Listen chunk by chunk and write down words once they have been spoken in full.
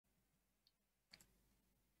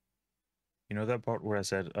You know that part where I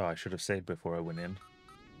said, oh, I should have saved before I went in?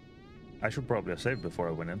 I should probably have saved before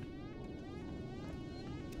I went in.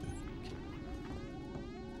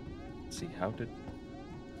 Let's see, how did...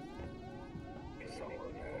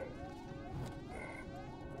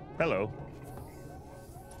 Hello.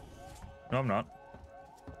 No, I'm not.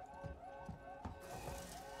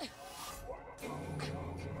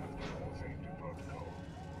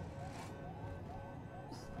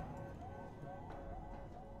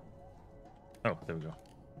 Oh, there we go.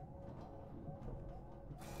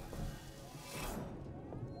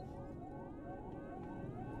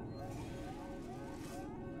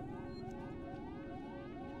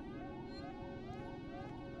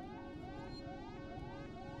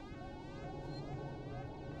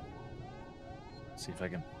 See if I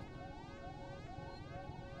can...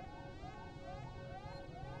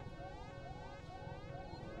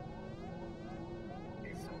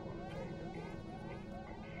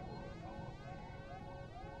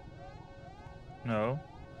 No.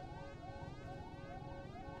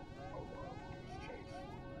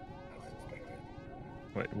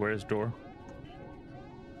 Wait, where's door?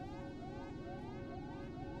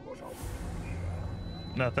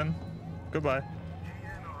 Nothing. Goodbye.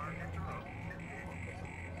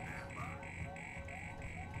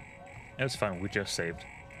 It's fine, we just saved.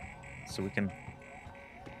 So we can...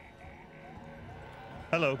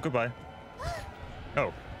 Hello, goodbye.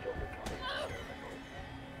 Oh.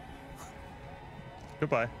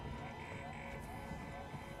 Goodbye.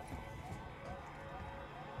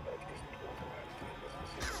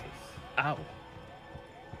 Ow.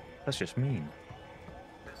 That's just mean.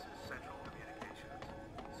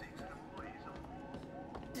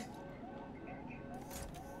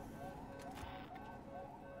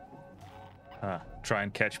 Try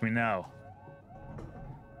and catch me now.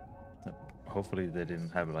 Hopefully they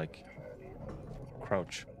didn't have like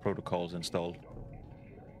crouch protocols installed.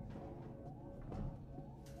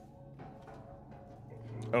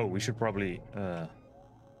 Oh, we should probably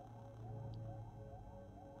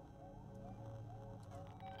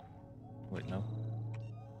wait, no.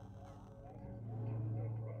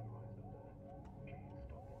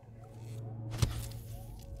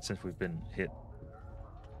 Since we've been hit.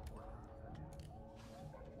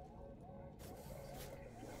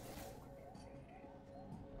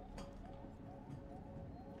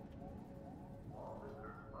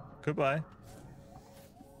 Goodbye.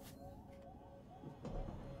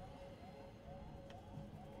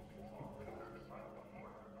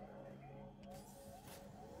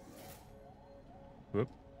 Whoop.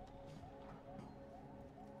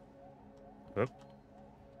 Whoop.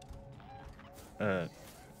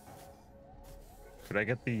 Could I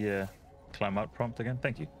get the climb out prompt again?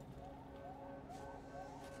 Thank you.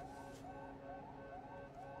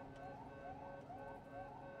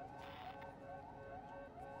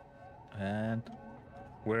 And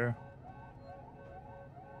where?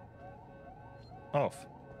 Off.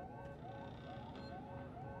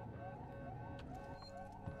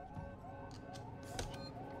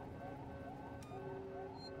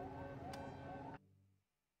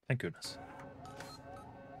 Thank goodness.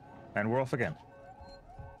 And we're off again.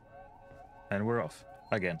 And we're off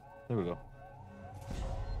again. There we go.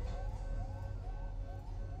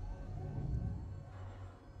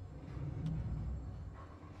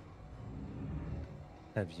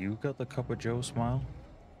 Have you got the Cup of Joe smile?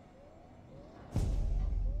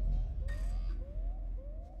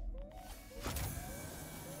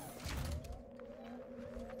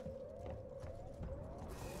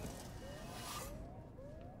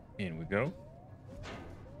 In we go.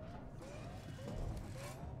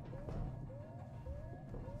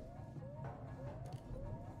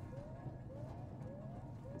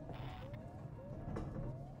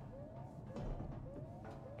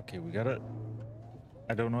 Okay, we got it.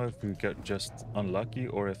 I don't know if we got just unlucky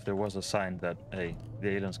or if there was a sign that, hey, the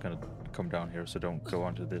alien's gonna come down here, so don't go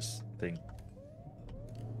onto this thing.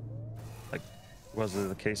 Like, was it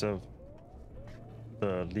the case of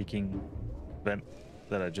the leaking vent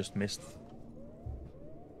that I just missed?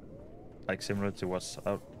 Like, similar to what's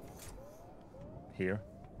out here?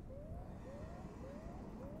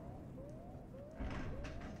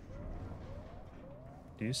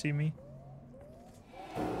 Do you see me?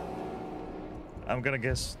 I'm gonna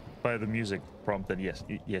guess by the music prompt that yes,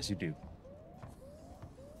 yes you do.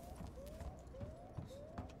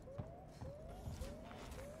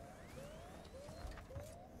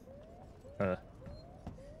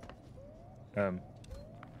 In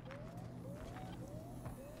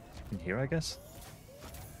here, I guess?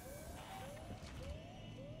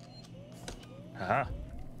 Haha.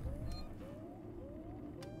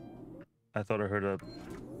 I thought I heard a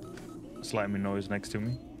slimy noise next to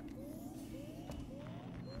me.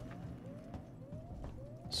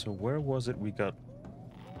 So where was it we got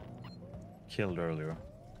killed earlier?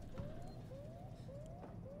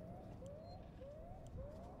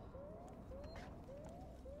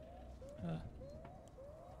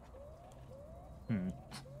 Hmm.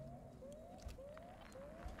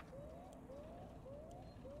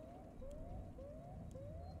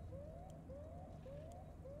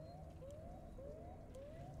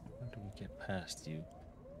 How do we get past you?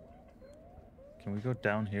 Can we go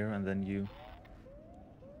down here and then you...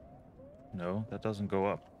 No, that doesn't go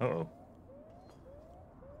up. Uh-oh.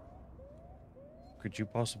 Could you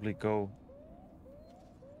possibly go...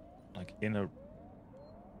 like in a...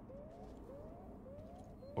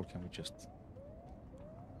 Or can we just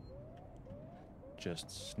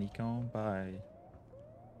sneak on by?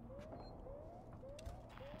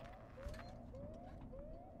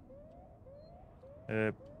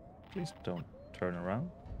 Please don't turn around.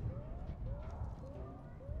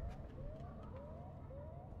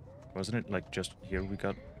 Wasn't it like just here we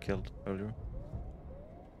got killed earlier?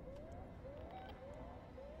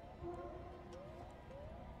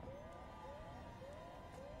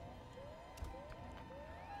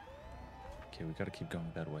 Okay, we gotta keep going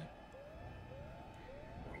that way.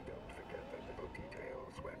 We don't forget the little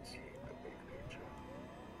details when seeing the big picture.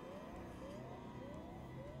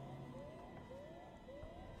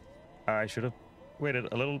 I should have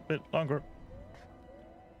waited a little bit longer.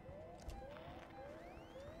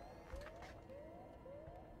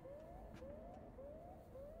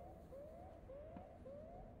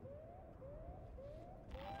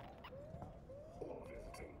 All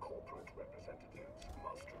visiting corporate representatives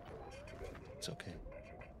must report to their It's okay.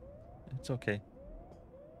 magic. It's okay.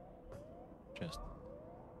 Just...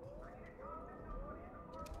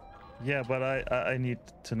 Yeah, but I need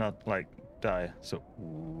to not, like, die, so...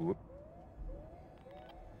 Whoop.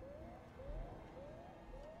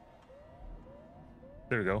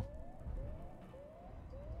 There we go.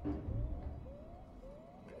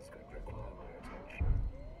 This could require my attention.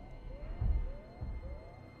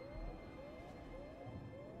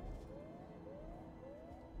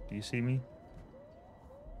 Do you see me?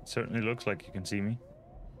 It certainly looks like you can see me.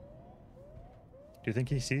 Do you think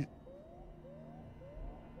he sees...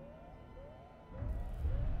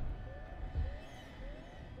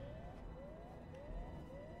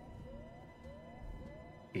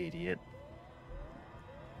 Idiot.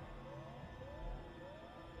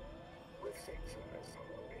 With six and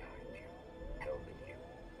someone behind you, helping you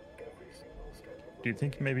every single step of the Do you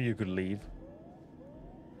think maybe you could leave?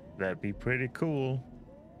 That'd be pretty cool.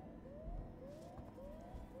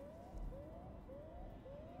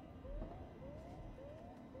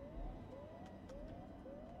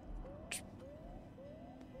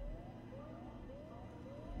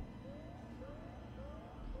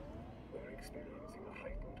 We're experiencing a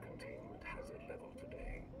heightened containment hazard level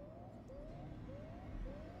today.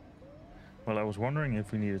 Well, I was wondering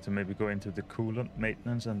if we needed to maybe go into the coolant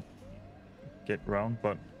maintenance and get round,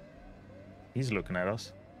 but he's looking at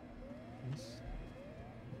us.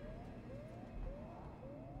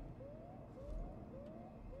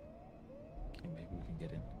 Okay, maybe we can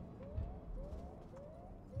get in.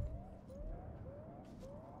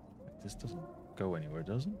 This doesn't go anywhere,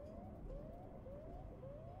 does it?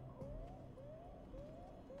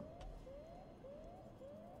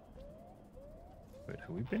 Wait, have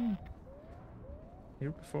we been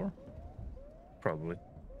here before? Probably.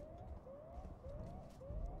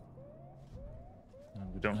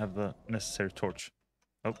 We don't have the necessary torch.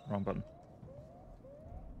 Oh, wrong button.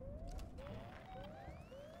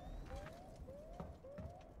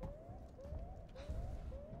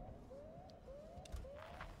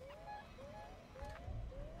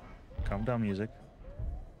 Calm down, music.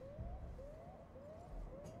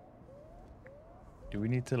 Do we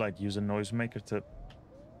need to, like, use a noisemaker to...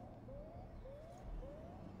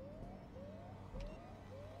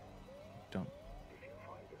 Don't... If you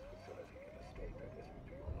find this facility in a state that isn't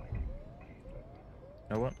to your liking, please let me know.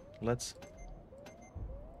 You know what? Let's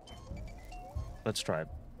try it.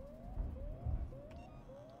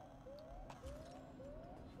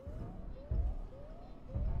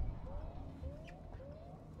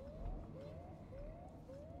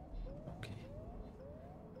 Okay.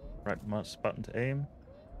 Right mouse button to aim.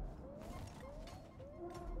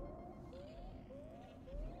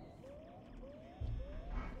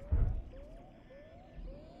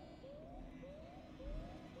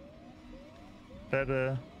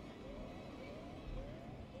 Better.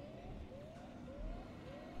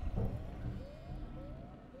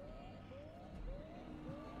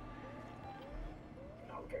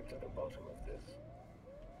 I'll get to the bottom of this.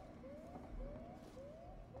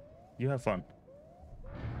 You have fun.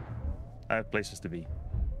 I have places to be.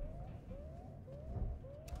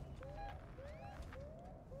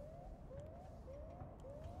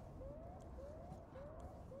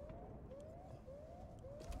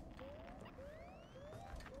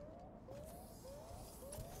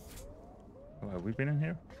 Oh, have we been in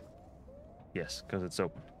here? Yes, because it's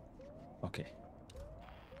open. Okay.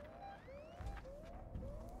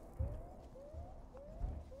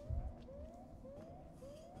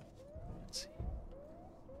 Let's see.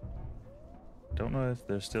 Don't know if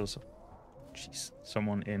there's still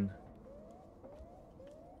someone in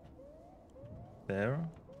there.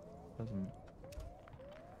 Doesn't.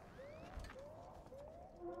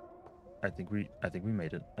 I think we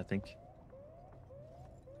made it. I think.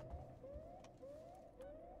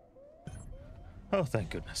 Oh, thank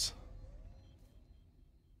goodness.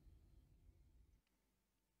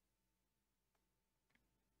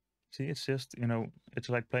 See, it's just, you know, it's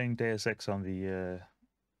like playing Deus Ex on the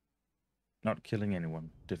not killing anyone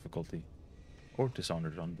difficulty. Or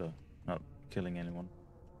Dishonored on the not killing anyone.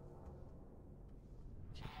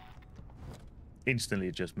 Instantly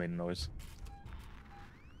it just made a noise.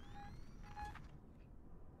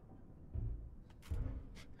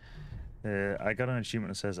 I got an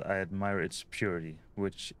achievement that says I admire its purity,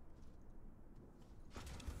 which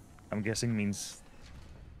I'm guessing means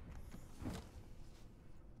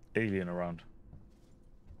alien around,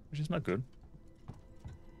 which is not good.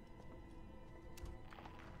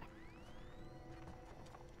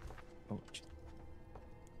 Oh,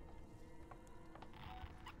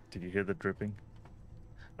 did you hear the dripping?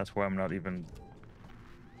 That's why I'm not even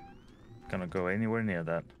gonna go anywhere near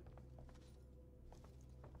that.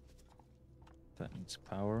 That needs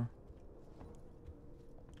power.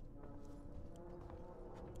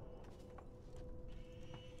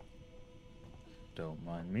 Don't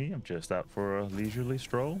mind me, I'm just out for a leisurely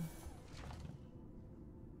stroll.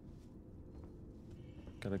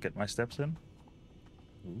 Gotta get my steps in.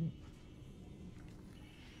 Ooh.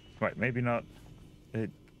 Right, maybe not.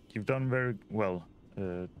 You've done very well,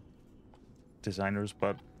 designers,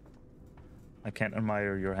 but I can't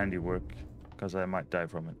admire your handiwork because I might die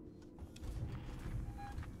from it.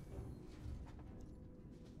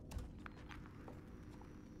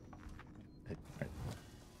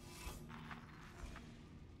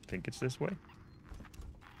 I think it's this way.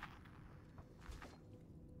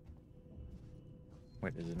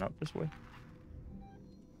 Wait, is it not this way?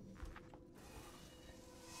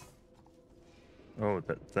 Oh,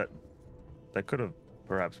 that could have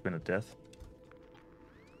perhaps been a death.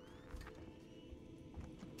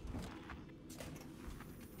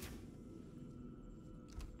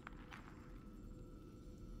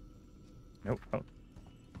 Nope. Oh.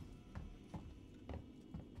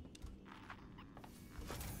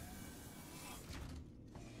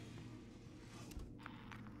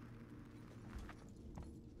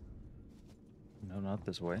 No, not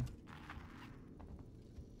this way.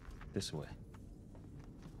 This way.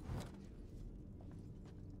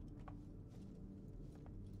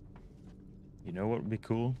 You know what would be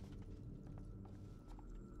cool?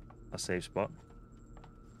 A safe spot.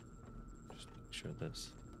 Just make sure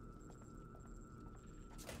this.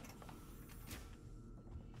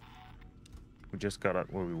 We just got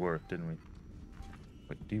out where we were, didn't we?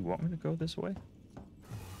 Wait, do you want me to go this way?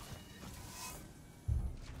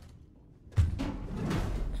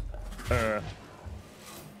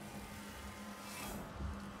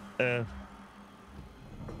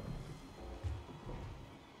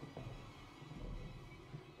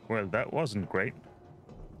 Well, that wasn't great.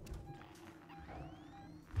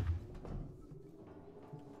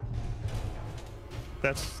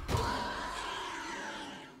 That's...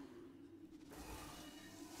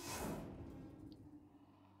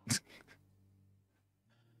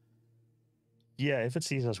 Yeah, if it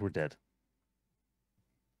sees us, we're dead.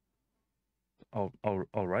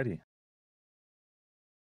 Alrighty.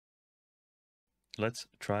 Let's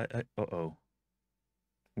try... Uh-oh.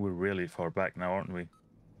 We're really far back now, aren't we?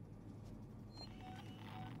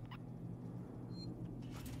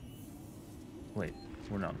 Wait,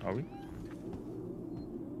 we're not, are we?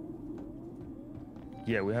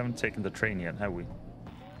 Yeah, we haven't taken the train yet, have we?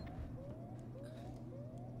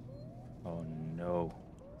 Oh no.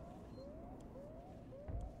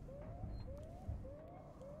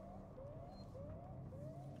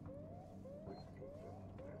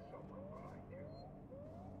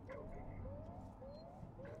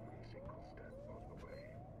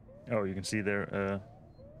 Oh, you can see there,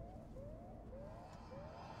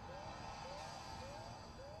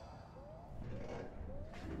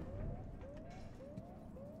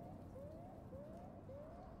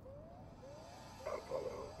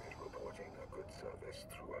 service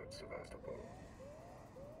throughout Sevastopol.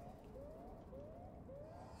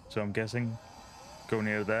 So I'm guessing go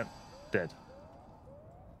near that, dead.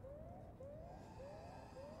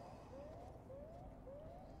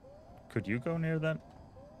 Could you go near that?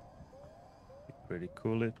 Be pretty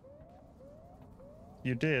cool if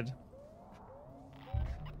you did.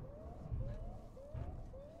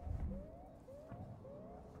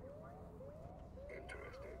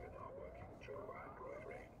 Interested in our working Joe android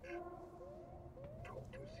range. Talk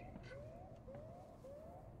to Seegson.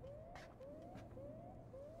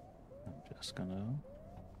 I'm just gonna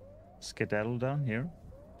skedaddle down here.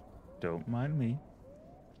 Don't mind me.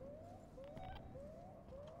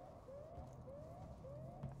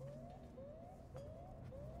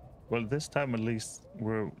 Well, this time at least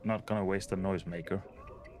we're not gonna waste a noisemaker. The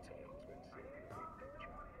little details when seeing the big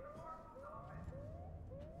picture.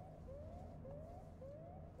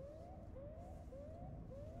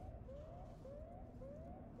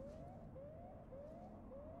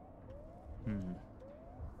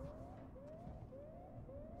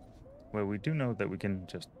 Well, we do know that we can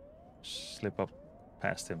just slip up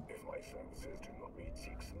past him. If my services do not meet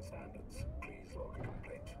Seegson standards, please log a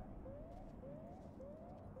complaint.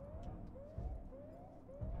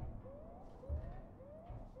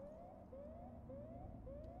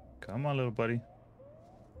 Come on, little buddy.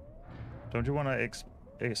 Don't you want to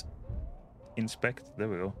inspect? There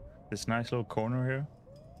we go. This nice little corner here.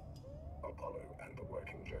 Apollo and the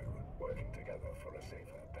working Joe working together for a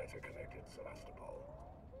safer, better connected Sevastopol.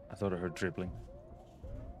 I thought I heard dribbling.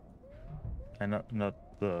 And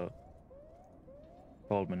not the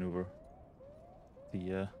ball maneuver.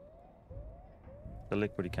 The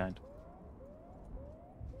liquidy kind.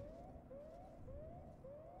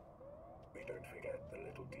 We don't forget the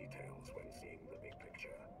little details when seeing the big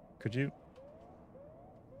picture. Could you?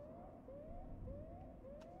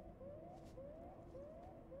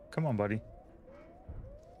 Come on, buddy.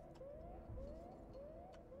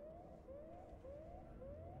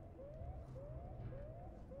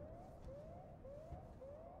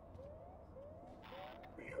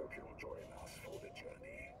 We hope you'll join us for the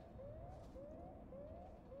journey.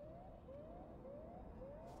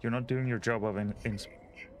 You're not doing your job of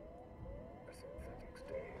Strange. A synthetic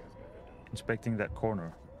stay has never done. inspecting that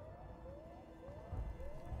corner.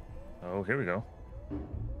 Oh, here we go.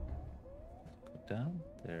 Go down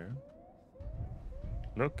there.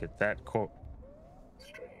 Look at that Strain,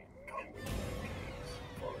 come with me, please.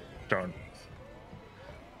 Follow me, Darn. please.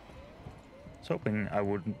 I was hoping I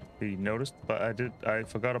wouldn't be noticed, but I did. I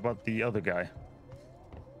forgot about the other guy.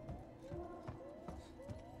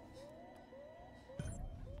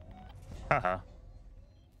 Haha.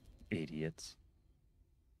 Idiots.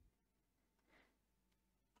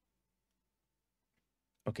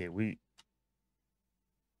 Okay, we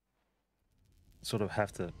sort of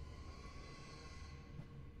have to.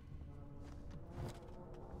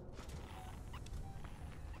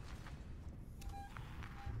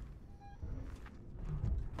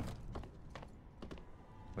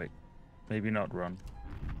 Wait, maybe not run.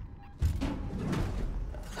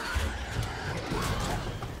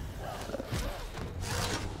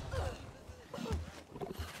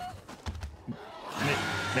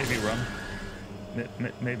 Maybe run.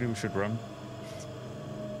 Maybe we should run.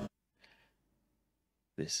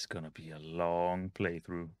 This is gonna be a long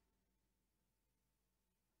playthrough.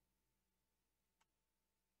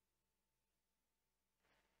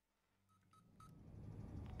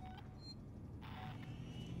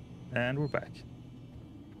 And we're back.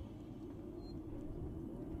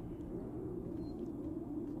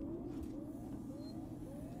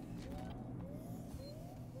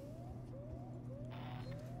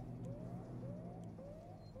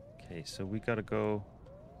 Okay, so we gotta go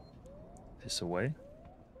this away.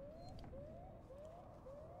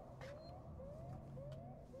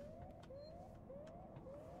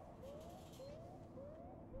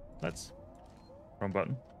 Let's wrong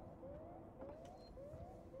button.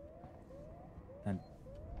 And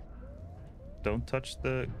don't touch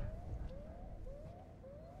the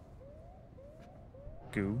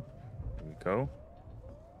goo. There we go.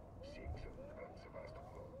 Seegson and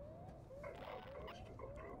Sevastopol. An outpost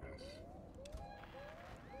of progress.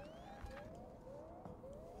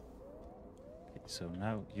 Okay, so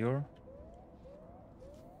now you're.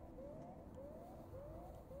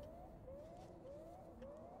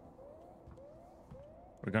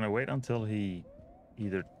 We're gonna wait until he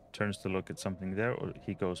either turns to look at something there or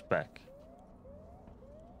he goes back.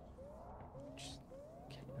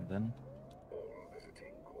 Okay, and then All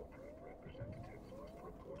visiting corporate representatives must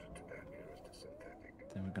report to their nearest synthetic.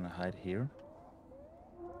 we're gonna hide here.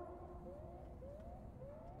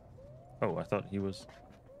 Oh, I thought he was...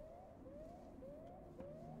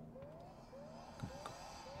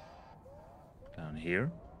 Down here?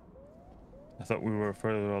 I thought we were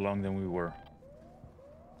further along than we were.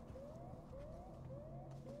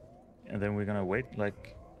 And then we're gonna wait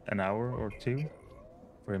like an hour or two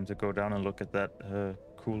for him to go down and look at that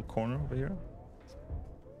cool corner over here.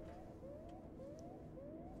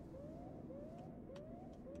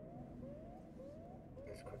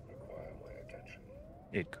 This could require my attention.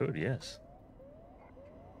 It could, yes.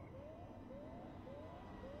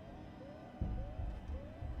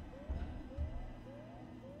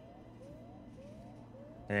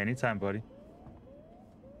 Anytime, buddy.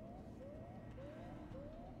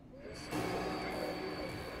 This is entirely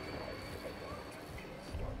stop here.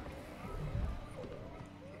 Follow me,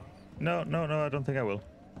 please. No, no, no, I don't think I will.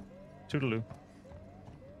 Toodaloo.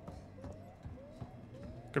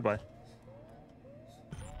 Goodbye.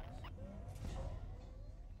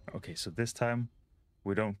 Okay, so this time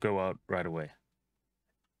we don't go out right away.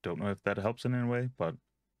 Don't know if that helps in any way, but...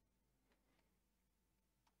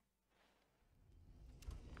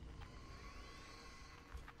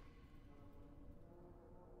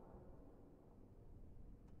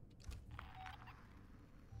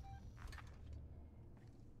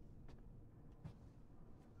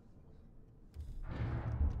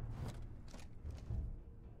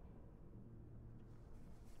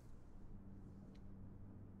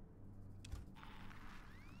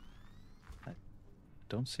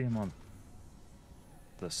 don't see him on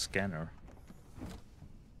the scanner.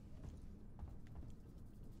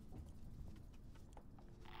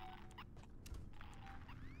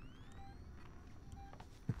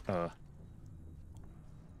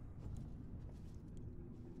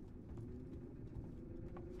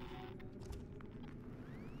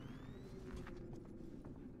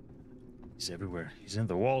 He's everywhere. He's in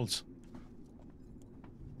the walls.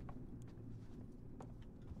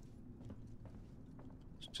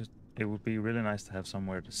 It would be really nice to have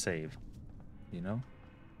somewhere to save, you know?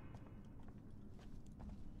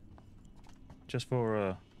 Just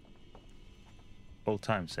for old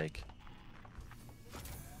time's sake.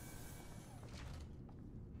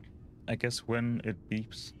 I guess when it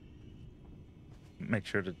beeps, make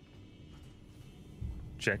sure to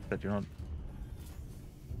check that you're not...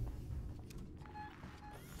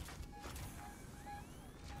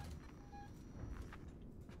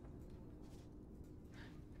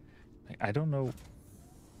 I don't know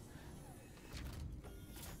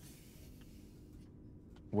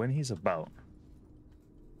when he's about.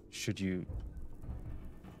 Should you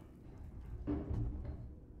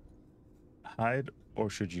hide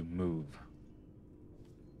or should you move?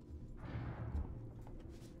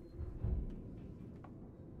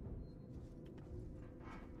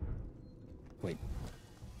 Wait,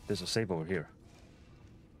 there's a save over here.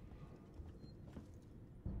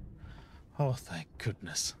 Oh, thank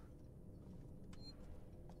goodness.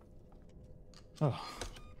 Oh,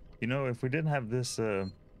 you know, if we didn't have this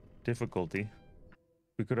difficulty,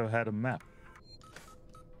 we could have had a map.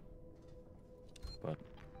 But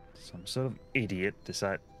some sort of idiot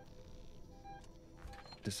decided.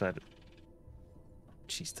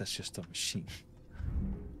 Jeez, that's just a machine.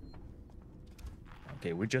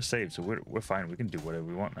 Okay, we just saved, so we're fine. We can do whatever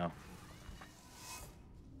we want now.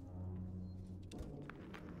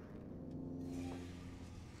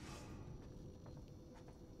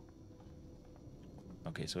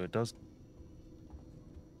 Okay, so it does...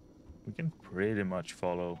 We can pretty much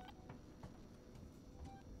follow...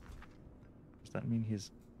 Does that mean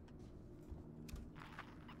he's...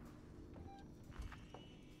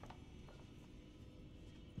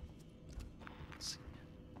 Let's see.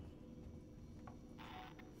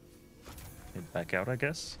 Head back out, I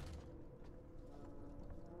guess?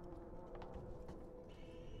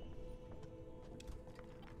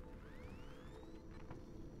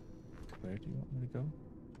 Where do you want me to go?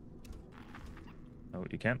 No,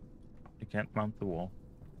 you can't. You can't mount the wall.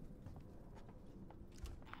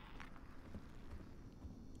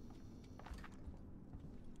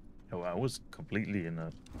 Oh, I was completely in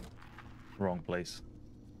the wrong place.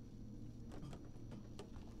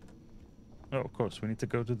 Oh, of course, we need to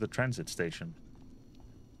go to the transit station.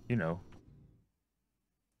 You know.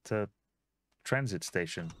 The transit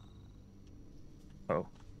station. Oh.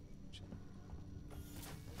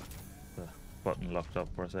 The button locked up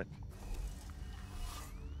for a sec.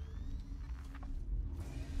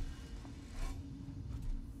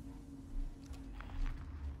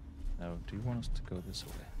 Now, do you want us to go this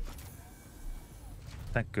way?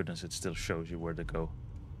 Thank goodness it still shows you where to go.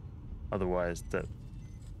 Otherwise,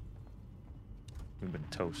 we've been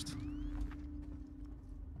toast.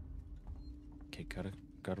 Okay, gotta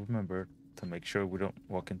Gotta remember to make sure we don't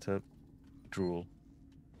walk into drool.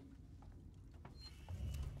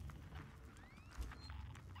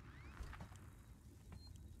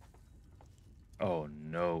 Oh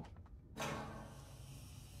no.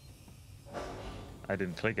 I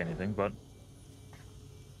didn't click anything, but...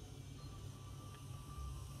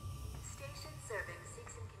 Station serving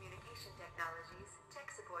Seegson Communication Technologies, Tech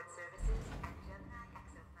Support Services, and Gemini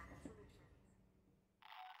Exoplanet Solutions.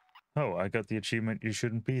 Oh, I got the achievement, you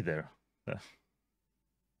shouldn't be there.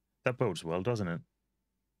 That bodes well, doesn't it?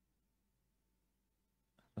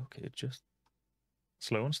 Okay, just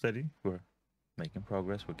slow and steady. We're making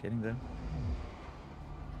progress, we're getting there.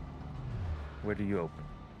 Where do you open?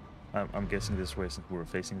 I'm guessing this way since we're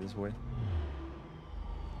facing this way.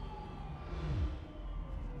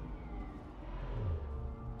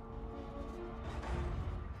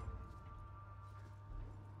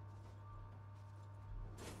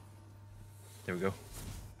 There we go.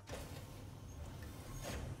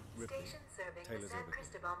 Station serving the San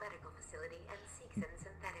Cristobal Medical Facility and Seegson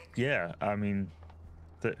Synthetics. Yeah, I mean,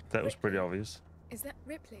 that was pretty obvious. Is that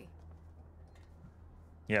Ripley?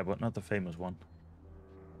 Yeah, but not the famous one.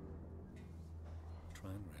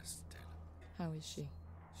 Try and rest, Taylor. How is she?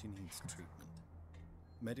 She needs treatment.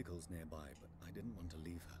 Medical's nearby, but I didn't want to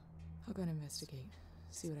leave her. I'll go and investigate.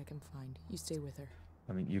 See what I can find. You stay with her.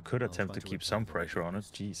 I mean, you could I'll attempt try to to keep reply some for pressure on it.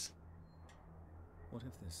 readiness. Jeez. What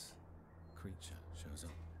if this creature shows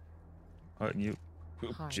up? You...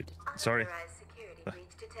 Hide. Sorry. Unauthorized security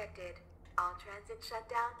breach detected. All transit shut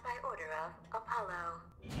down by order of Apollo.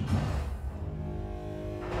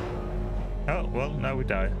 Oh, well, now we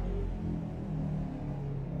die.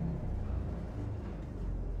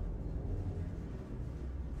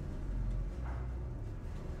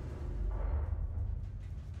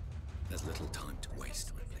 There's little time to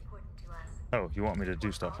waste, Ripley. Important to us. Oh, you want me to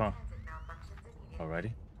do stuff, huh? Transit malfunctions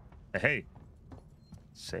immediately. Alrighty. Hey!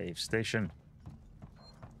 Save station.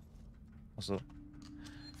 Also,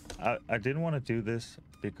 I didn't want to do this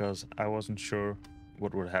because I wasn't sure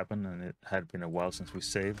what would happen, and it had been a while since we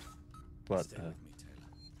saved. But, Stay with me,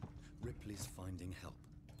 Taylor. Ripley's finding help.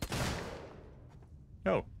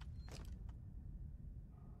 oh.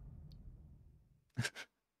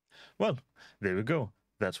 Well, there we go.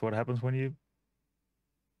 That's what happens when you...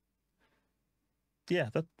 Yeah,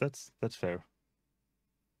 that's fair.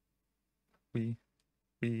 We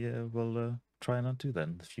will try not do that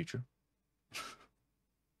in the future.